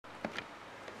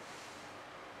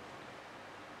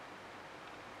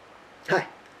Hi,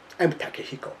 I'm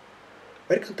Takehiko.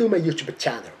 Welcome to my YouTube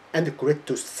channel and great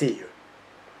to see you.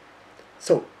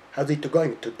 So, how's it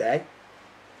going today?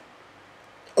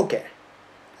 Okay,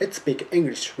 let's speak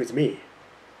English with me.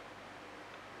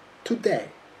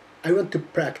 Today, I want to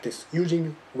practice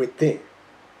using within.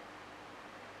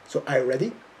 So, are you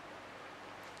ready?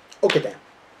 Okay then,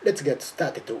 let's get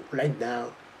started right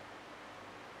now.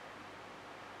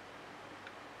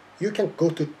 You can go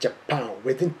to Japan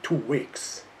within 2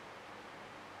 weeks.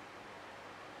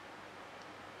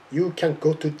 You can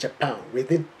go to Japan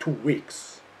within 2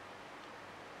 weeks.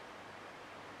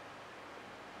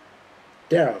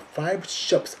 There are 5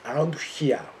 shops around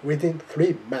here within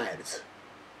 3 miles.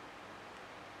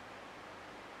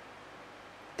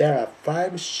 There are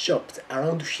 5 shops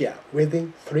around here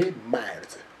within 3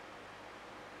 miles.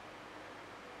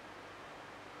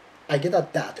 I get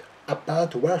that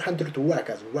about 100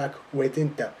 workers work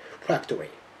within the factory.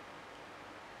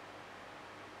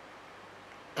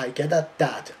 I get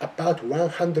that about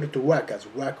 100 workers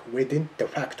work within the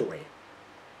factory.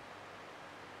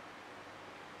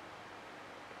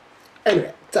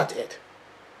 Anyway, that's it.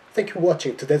 Thank you for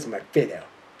watching today's my video.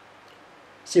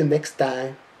 See you next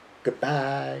time.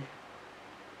 Goodbye.